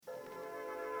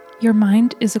Your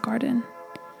mind is a garden.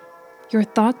 Your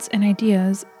thoughts and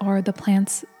ideas are the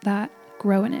plants that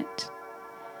grow in it.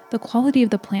 The quality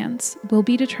of the plants will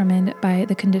be determined by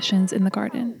the conditions in the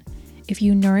garden. If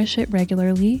you nourish it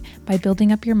regularly by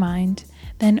building up your mind,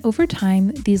 then over time,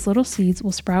 these little seeds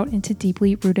will sprout into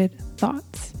deeply rooted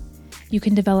thoughts. You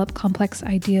can develop complex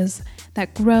ideas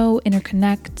that grow,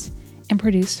 interconnect, and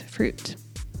produce fruit.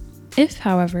 If,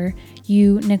 however,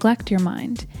 you neglect your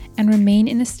mind and remain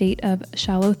in a state of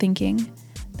shallow thinking,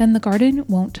 then the garden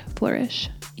won't flourish.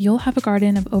 You'll have a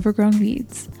garden of overgrown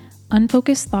weeds,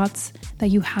 unfocused thoughts that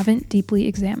you haven't deeply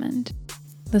examined.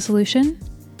 The solution?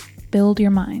 Build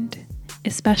your mind,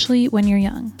 especially when you're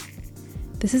young.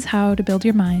 This is how to build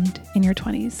your mind in your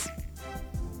 20s.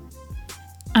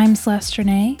 I'm Celeste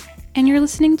Renee, and you're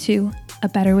listening to A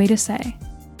Better Way to Say.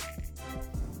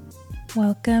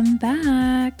 Welcome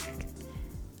back.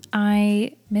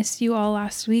 I missed you all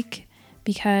last week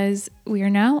because we are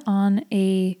now on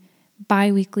a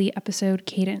bi-weekly episode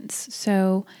cadence.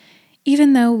 So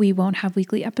even though we won't have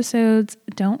weekly episodes,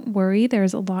 don't worry,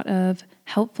 there's a lot of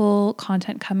helpful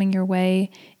content coming your way,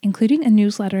 including a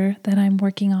newsletter that I'm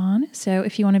working on. So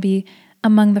if you want to be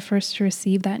among the first to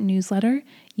receive that newsletter,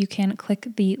 you can click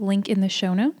the link in the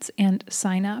show notes and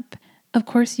sign up. Of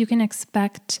course, you can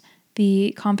expect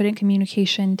the confident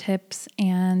communication tips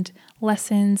and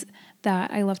lessons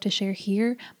that I love to share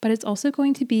here, but it's also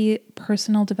going to be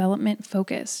personal development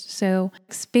focused. So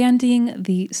expanding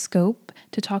the scope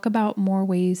to talk about more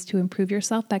ways to improve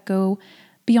yourself that go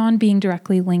beyond being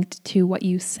directly linked to what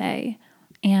you say.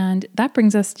 And that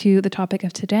brings us to the topic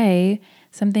of today,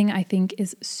 something I think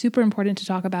is super important to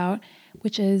talk about,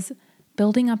 which is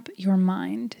building up your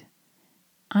mind.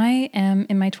 I am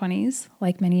in my 20s,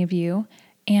 like many of you,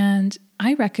 and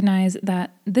I recognize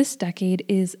that this decade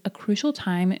is a crucial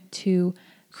time to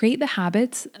create the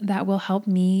habits that will help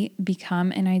me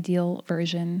become an ideal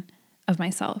version of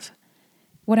myself.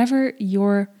 Whatever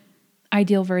your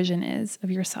ideal version is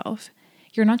of yourself,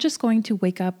 you're not just going to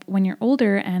wake up when you're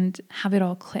older and have it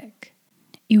all click.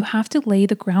 You have to lay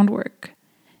the groundwork.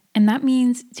 And that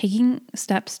means taking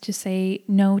steps to say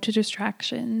no to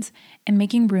distractions and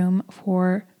making room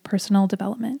for personal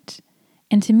development.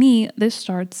 And to me, this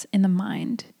starts in the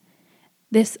mind.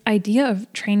 This idea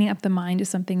of training up the mind is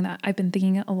something that I've been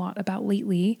thinking a lot about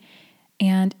lately,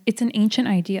 and it's an ancient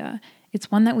idea.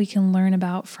 It's one that we can learn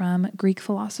about from Greek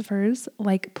philosophers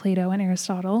like Plato and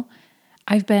Aristotle.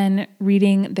 I've been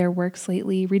reading their works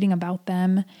lately, reading about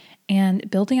them, and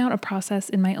building out a process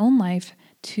in my own life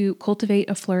to cultivate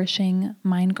a flourishing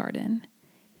mind garden.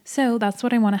 So that's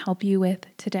what I want to help you with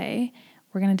today.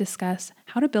 We're going to discuss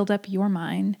how to build up your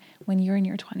mind when you're in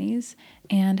your 20s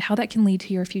and how that can lead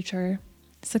to your future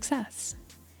success.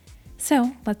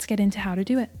 So let's get into how to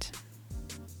do it.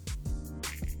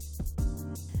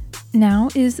 Now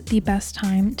is the best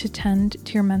time to tend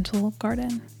to your mental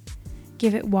garden.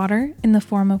 Give it water in the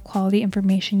form of quality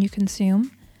information you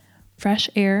consume, fresh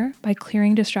air by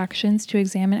clearing distractions to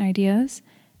examine ideas,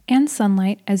 and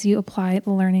sunlight as you apply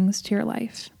the learnings to your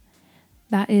life.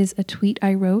 That is a tweet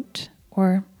I wrote,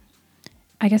 or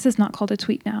I guess it's not called a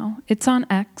tweet now. It's on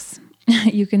X.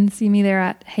 You can see me there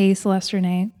at Hey Celeste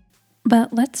Renee.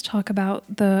 But let's talk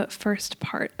about the first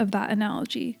part of that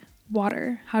analogy,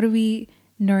 water. How do we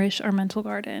nourish our mental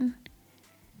garden?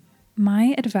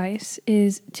 My advice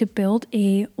is to build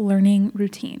a learning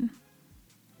routine.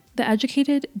 The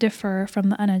educated differ from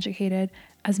the uneducated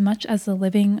as much as the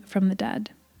living from the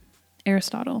dead.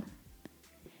 Aristotle.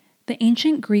 The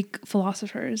ancient Greek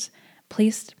philosophers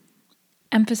placed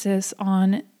emphasis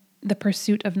on the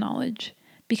pursuit of knowledge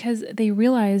because they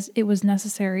realized it was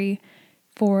necessary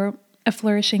for a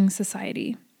flourishing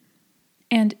society.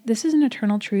 And this is an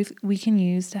eternal truth we can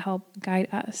use to help guide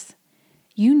us.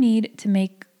 You need to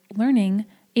make learning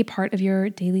a part of your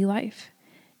daily life.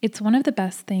 It's one of the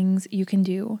best things you can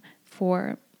do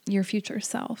for your future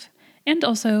self and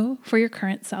also for your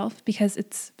current self because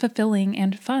it's fulfilling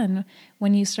and fun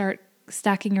when you start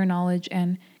stacking your knowledge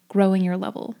and growing your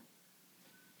level.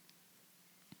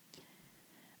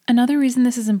 Another reason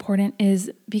this is important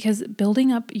is because building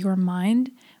up your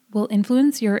mind will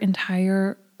influence your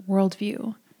entire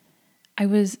worldview. I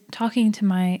was talking to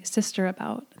my sister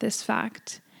about this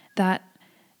fact that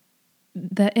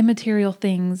the immaterial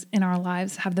things in our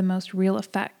lives have the most real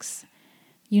effects.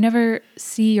 You never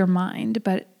see your mind,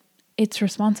 but it's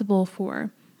responsible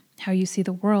for how you see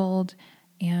the world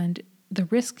and the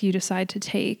risk you decide to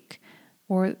take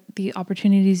or the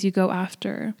opportunities you go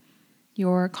after.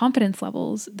 Your confidence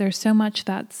levels, there's so much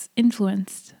that's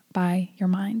influenced by your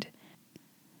mind.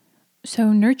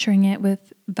 So nurturing it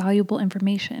with valuable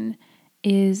information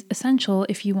is essential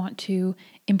if you want to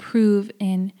improve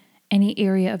in any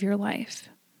area of your life.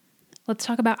 Let's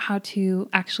talk about how to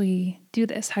actually do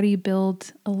this. How do you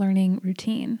build a learning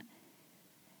routine?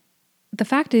 The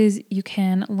fact is, you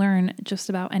can learn just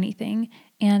about anything,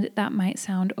 and that might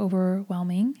sound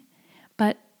overwhelming.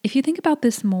 But if you think about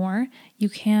this more, you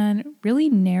can really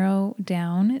narrow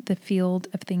down the field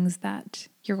of things that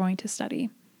you're going to study.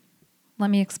 Let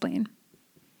me explain.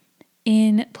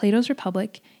 In Plato's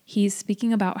Republic, he's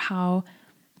speaking about how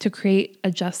to create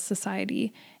a just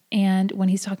society. And when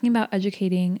he's talking about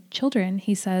educating children,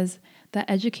 he says that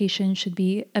education should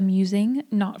be amusing,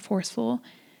 not forceful,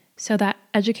 so that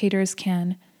educators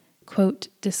can, quote,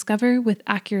 discover with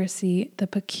accuracy the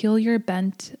peculiar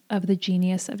bent of the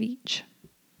genius of each.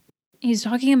 He's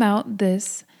talking about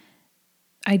this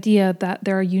idea that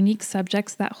there are unique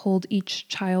subjects that hold each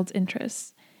child's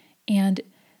interests. And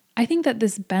I think that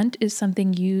this bent is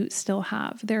something you still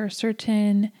have. There are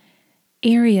certain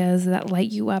areas that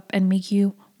light you up and make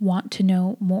you want to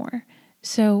know more.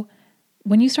 So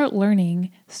when you start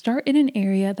learning, start in an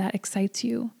area that excites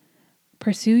you.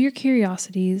 Pursue your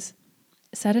curiosities,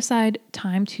 set aside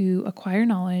time to acquire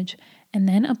knowledge, and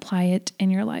then apply it in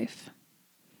your life.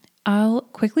 I'll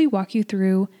quickly walk you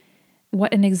through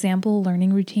what an example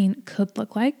learning routine could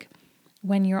look like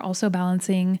when you're also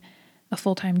balancing a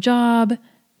full-time job,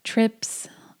 trips,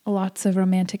 lots of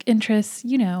romantic interests,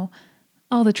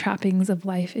 all the trappings of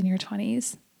life in your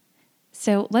 20s.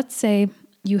 So let's say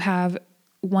you have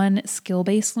one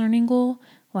skill-based learning goal,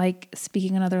 like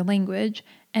speaking another language,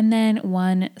 and then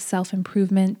one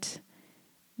self-improvement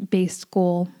based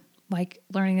goal, like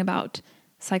learning about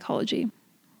psychology.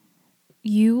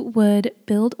 You would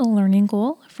build a learning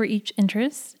goal for each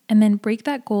interest and then break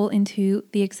that goal into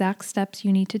the exact steps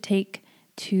you need to take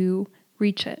to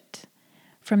reach it.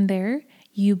 From there,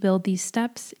 you build these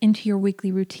steps into your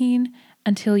weekly routine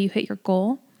until you hit your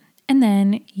goal, and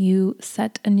then you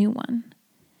set a new one.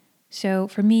 So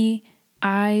for me,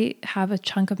 I have a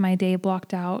chunk of my day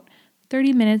blocked out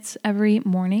 30 minutes every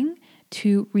morning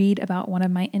to read about one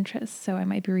of my interests. So I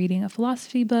might be reading a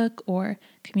philosophy book or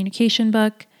communication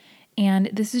book. And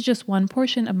this is just one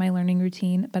portion of my learning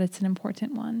routine, but it's an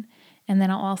important one. And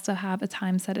then I'll also have a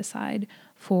time set aside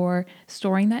for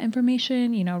storing that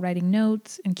information, writing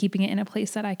notes and keeping it in a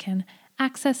place that I can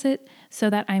access it so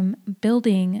that I'm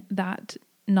building that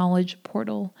knowledge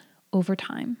portal over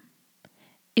time.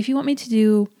 If you want me to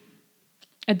do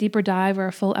a deeper dive or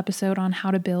a full episode on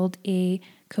how to build a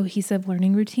cohesive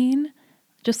learning routine,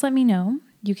 just let me know.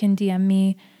 You can DM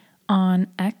me on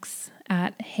X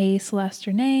at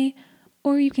HeyCelesteRenee,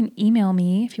 or you can email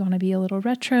me if you want to be a little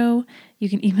retro. You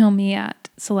can email me at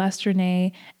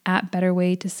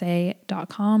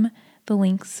celesterenee@betterwaytosay.com. The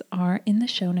links are in the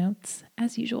show notes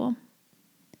as usual.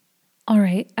 All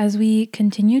right, as we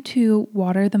continue to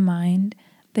water the mind,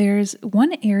 there's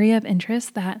one area of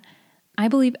interest that I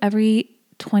believe every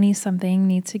 20-something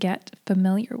needs to get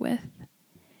familiar with.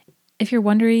 If you're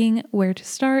wondering where to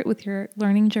start with your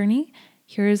learning journey,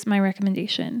 here's my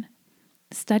recommendation.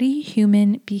 Study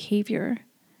human behavior.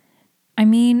 I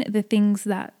mean the things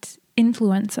that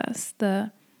influence us,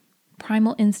 the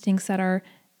primal instincts that are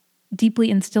deeply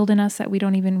instilled in us that we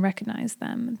don't even recognize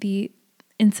them, the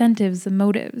incentives, the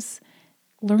motives.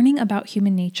 Learning about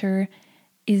human nature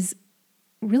is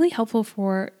really helpful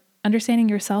for understanding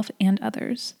yourself and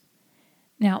others.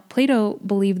 Now, Plato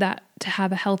believed that to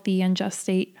have a healthy and just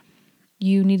state,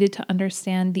 you needed to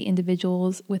understand the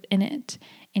individuals within it.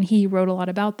 And he wrote a lot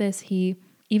about this. He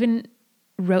even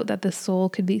wrote that the soul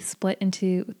could be split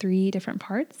into 3 different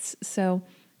parts. So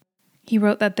he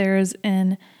wrote that there's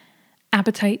an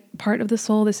appetite part of the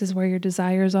soul. This is where your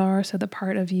desires are. So the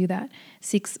part of you that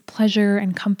seeks pleasure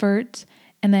and comfort.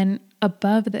 And then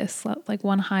above this, like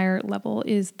one higher level,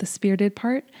 is the spirited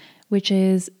part, which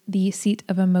is the seat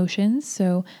of emotions.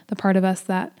 So the part of us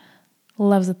that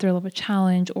loves the thrill of a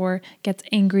challenge or gets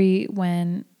angry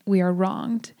when we are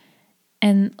wronged.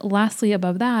 And lastly,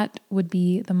 above that would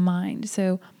be the mind.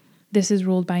 So this is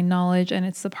ruled by knowledge, and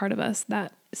it's the part of us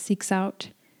that seeks out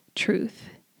truth.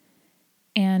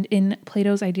 And in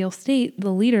Plato's ideal state,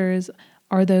 the leaders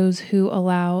are those who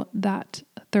allow that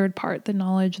third part, the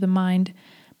knowledge, the mind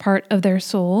part of their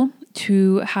soul,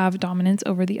 to have dominance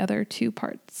over the other 2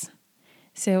 parts.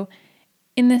 So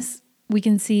in this, we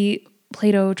can see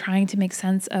Plato trying to make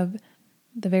sense of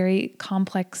the very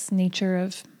complex nature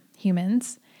of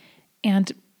humans.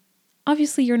 And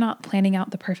obviously, you're not planning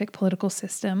out the perfect political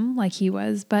system like he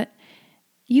was, but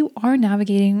you are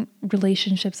navigating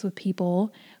relationships with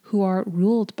people who are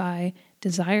ruled by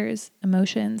desires,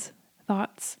 emotions,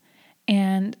 thoughts.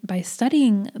 And by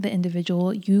studying the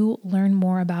individual, you learn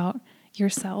more about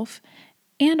yourself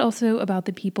and also about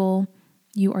the people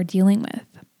you are dealing with.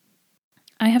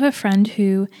 I have a friend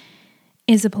who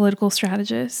is a political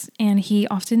strategist, and he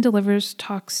often delivers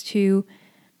talks to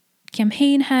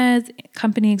campaign heads,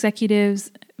 company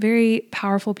executives, very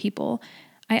powerful people.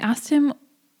 I asked him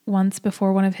once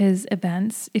before one of his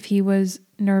events if he was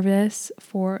nervous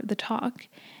for the talk,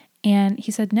 and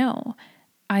he said, no,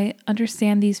 I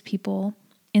understand these people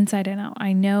inside and out.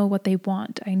 I know what they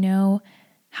want. I know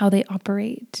how they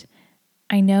operate.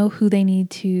 I know who they need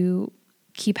to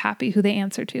keep happy, who they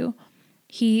answer to.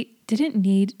 He didn't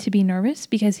need to be nervous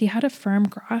because he had a firm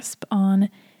grasp on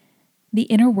the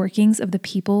inner workings of the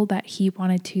people that he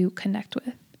wanted to connect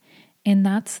with. And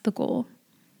that's the goal.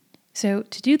 So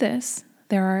to do this,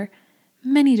 there are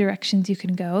many directions you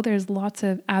can go. There's lots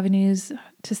of avenues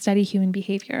to study human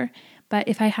behavior. But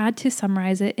if I had to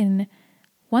summarize it in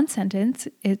one sentence,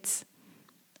 it's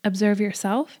observe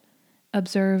yourself,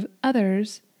 observe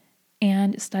others,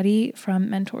 and study from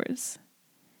mentors.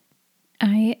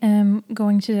 I am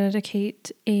going to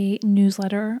dedicate a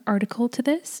newsletter article to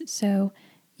this, so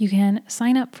you can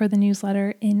sign up for the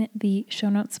newsletter in the show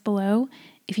notes below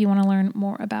if you want to learn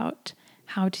more about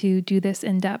how to do this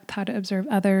in depth, how to observe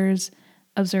others,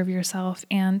 observe yourself,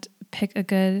 and pick a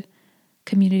good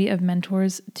community of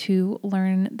mentors to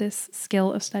learn this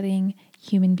skill of studying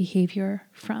human behavior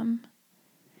from.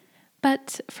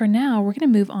 But for now, we're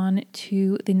going to move on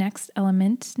to the next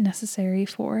element necessary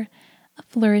for a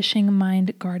flourishing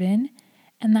mind garden,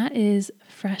 and that is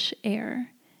fresh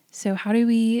air. So how do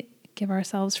we give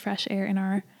ourselves fresh air in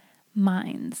our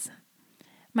minds?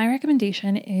 My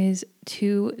recommendation is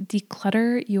to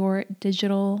declutter your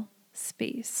digital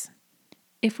space.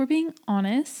 If we're being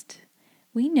honest,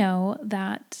 we know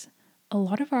that a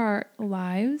lot of our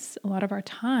lives, a lot of our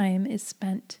time is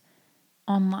spent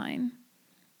online.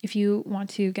 If you want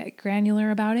to get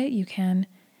granular about it, you can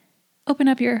open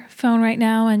up your phone right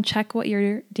now and check what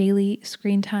your daily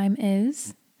screen time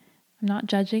is. I'm not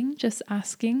judging, just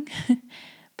asking.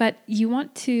 But you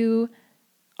want to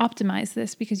optimize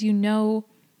this because you know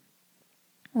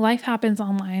life happens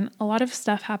online. A lot of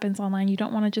stuff happens online. You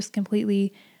don't want to just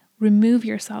completely remove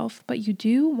yourself, but you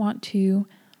do want to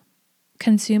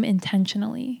consume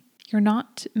intentionally. You're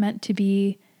not meant to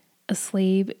be a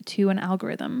slave to an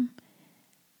algorithm.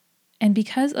 And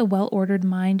because a well-ordered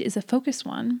mind is a focused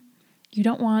one, you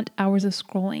don't want hours of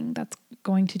scrolling. That's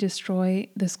going to destroy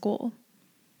this goal.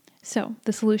 So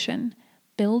the solution,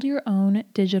 build your own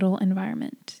digital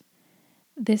environment.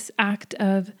 This act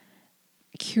of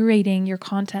curating your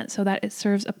content so that it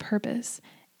serves a purpose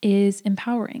is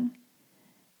empowering.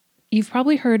 You've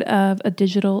probably heard of a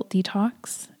digital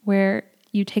detox where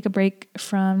you take a break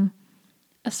from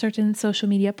a certain social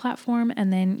media platform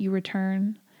and then you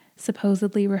return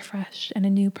supposedly refreshed and a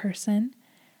new person.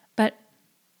 But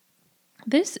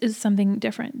this is something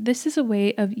different. This is a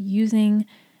way of using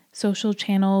social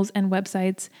channels and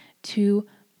websites to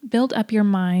build up your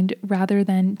mind rather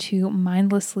than to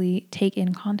mindlessly take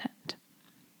in content.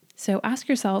 So ask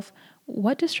yourself,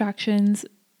 what distractions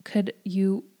could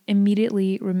you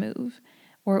immediately remove?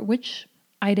 Or which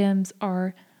items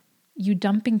are you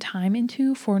dumping time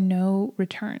into for no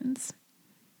returns?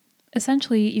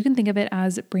 Essentially, you can think of it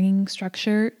as bringing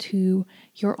structure to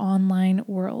your online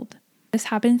world. This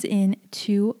happens in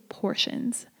two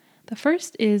portions. The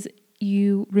first is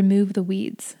you remove the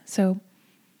weeds. So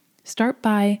start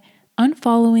by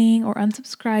unfollowing or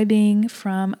unsubscribing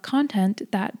from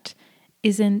content that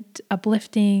isn't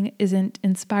uplifting, isn't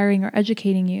inspiring or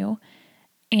educating you,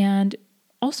 and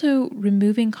also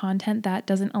removing content that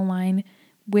doesn't align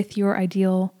with your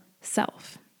ideal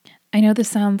self. I know this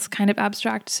sounds kind of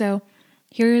abstract, so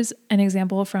here's an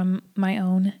example from my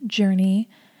own journey.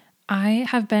 I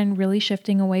have been really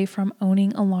shifting away from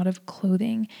owning a lot of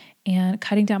clothing and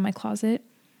cutting down my closet.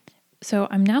 So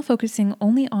I'm now focusing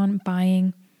only on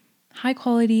buying high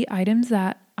quality items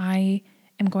that I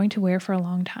am going to wear for a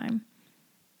long time.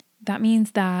 That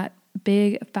means that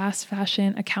big fast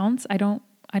fashion accounts, I don't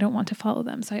want to follow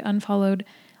them. So I unfollowed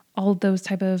all of those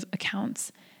type of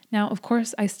accounts. Now, of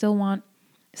course, I still want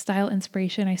style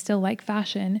inspiration. I still like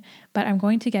fashion, but I'm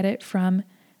going to get it from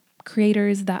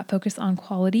creators that focus on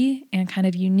quality and kind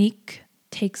of unique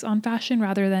takes on fashion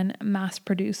rather than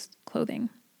mass-produced clothing.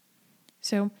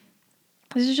 So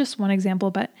this is just one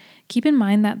example, but keep in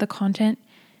mind that the content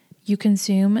you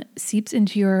consume seeps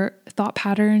into your thought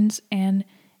patterns and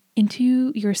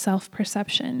into your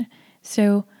self-perception.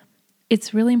 So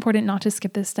it's really important not to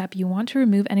skip this step. You want to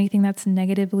remove anything that's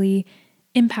negatively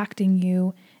impacting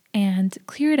you and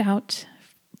clear it out,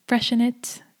 freshen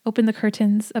it, open the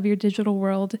curtains of your digital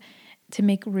world to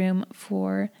make room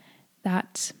for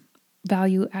that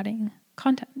value adding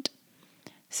content.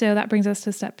 So that brings us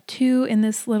to step 2 in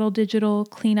this little digital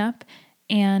cleanup.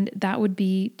 And that would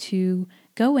be to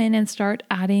go in and start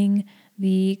adding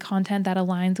the content that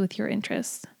aligns with your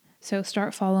interests. So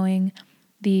start following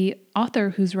the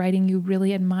author whose writing you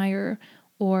really admire,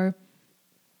 or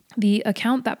the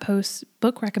account that posts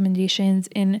book recommendations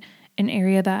in an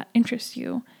area that interests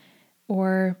you.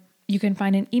 Or you can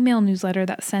find an email newsletter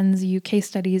that sends you case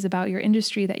studies about your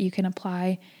industry that you can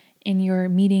apply in your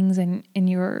meetings and in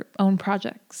your own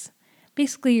projects.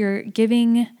 Basically, you're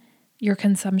giving your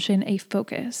consumption a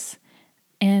focus,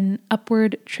 an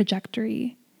upward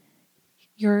trajectory.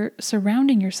 You're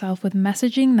surrounding yourself with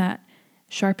messaging that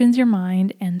sharpens your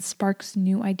mind and sparks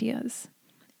new ideas.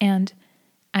 And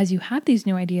as you have these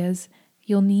new ideas,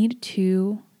 you'll need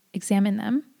to examine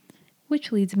them,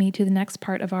 which leads me to the next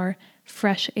part of our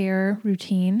fresh air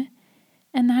routine,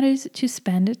 and that is to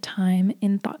spend time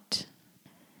in thought.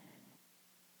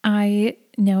 I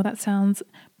know that sounds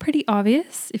pretty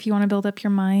obvious. If you want to build up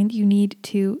your mind, you need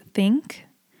to think.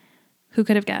 Who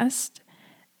could have guessed?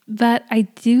 But I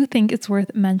do think it's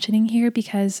worth mentioning here,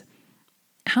 because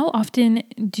how often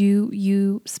do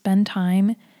you spend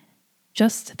time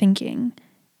just thinking?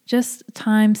 Just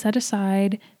time set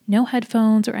aside, no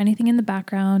headphones or anything in the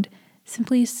background,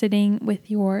 simply sitting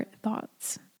with your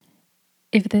thoughts.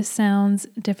 If this sounds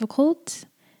difficult,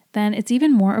 then it's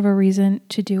even more of a reason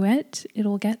to do it.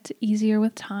 It'll get easier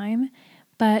with time,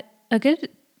 but a good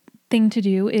thing to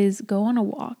do is go on a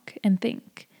walk and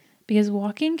think, because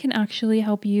walking can actually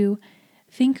help you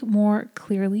think more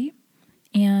clearly.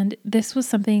 And this was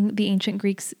something the ancient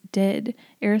Greeks did.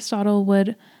 Aristotle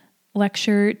would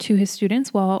lecture to his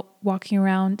students while walking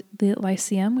around the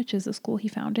Lyceum, which is a school he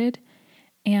founded.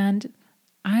 And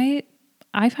I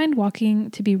find walking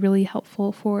to be really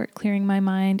helpful for clearing my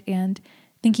mind and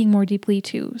thinking more deeply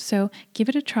too. So give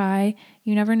it a try.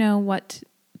 You never know what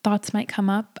thoughts might come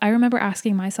up. I remember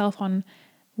asking myself on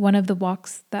one of the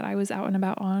walks that I was out and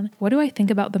about on, what do I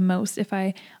think about the most? If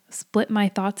I split my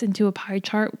thoughts into a pie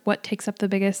chart, what takes up the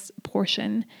biggest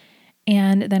portion?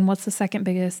 And then what's the second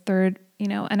biggest, third,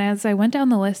 and as I went down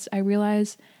the list, I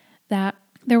realized that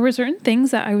there were certain things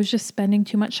that I was just spending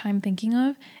too much time thinking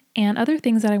of, and other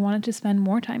things that I wanted to spend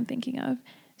more time thinking of.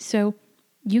 So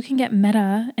you can get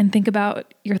meta and think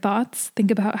about your thoughts,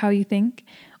 think about how you think,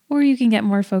 or you can get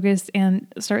more focused and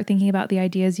start thinking about the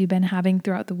ideas you've been having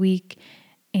throughout the week,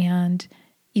 and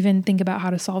even think about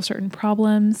how to solve certain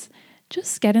problems.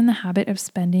 Just get in the habit of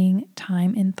spending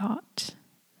time in thought.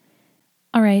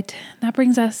 All right, that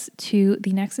brings us to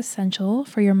the next essential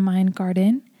for your mind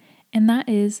garden, and that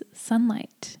is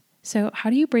sunlight. So how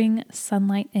do you bring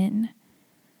sunlight in?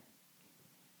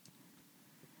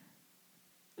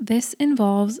 This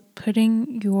involves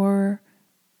putting your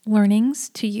learnings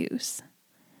to use.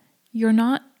 You're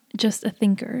not just a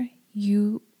thinker.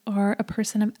 You are a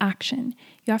person of action.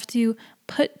 You have to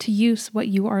put to use what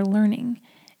you are learning.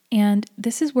 And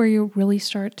this is where you really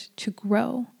start to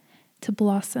grow, to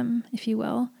blossom, if you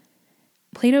will.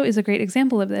 Plato is a great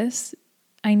example of this.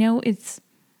 I know it's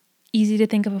easy to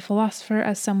think of a philosopher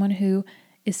as someone who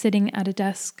is sitting at a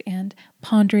desk and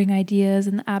pondering ideas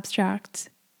in the abstract,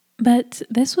 but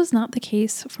this was not the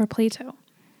case for Plato.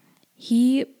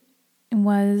 He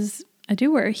was a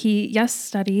doer. He, yes,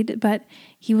 studied, but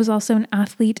he was also an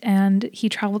athlete, and he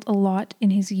traveled a lot in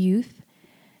his youth.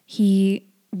 He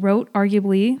wrote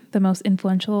arguably the most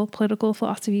influential political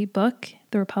philosophy book,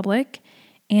 The Republic,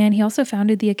 and he also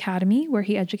founded the Academy, where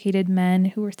he educated men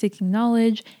who were seeking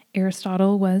knowledge.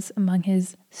 Aristotle was among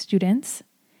his students.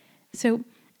 So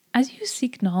as you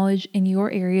seek knowledge in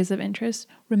your areas of interest,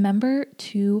 remember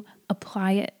to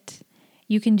apply it.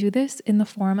 You can do this in the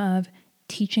form of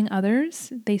teaching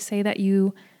others. They say that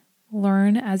you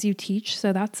learn as you teach,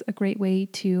 so that's a great way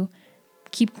to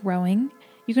keep growing.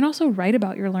 You can also write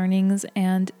about your learnings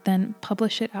and then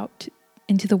publish it out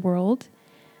into the world.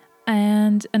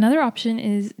 And another option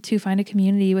is to find a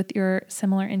community with your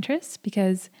similar interests,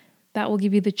 because that will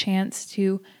give you the chance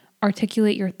to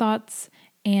articulate your thoughts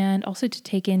and also to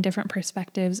take in different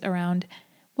perspectives around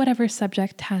whatever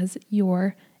subject has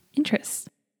your interests.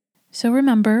 So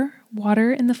remember,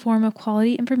 water in the form of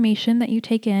quality information that you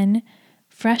take in,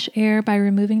 fresh air by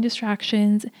removing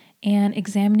distractions and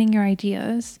examining your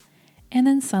ideas, and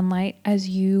then sunlight as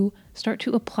you start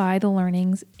to apply the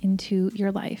learnings into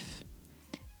your life.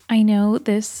 I know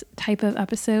this type of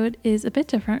episode is a bit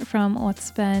different from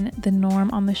what's been the norm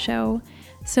on the show,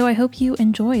 so I hope you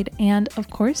enjoyed. And of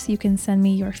course, you can send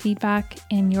me your feedback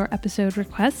and your episode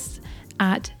requests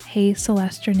at Hey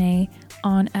Celeste Renee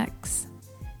on X.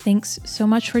 Thanks so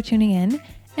much for tuning in,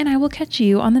 and I will catch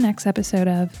you on the next episode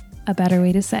of a better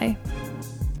way to say.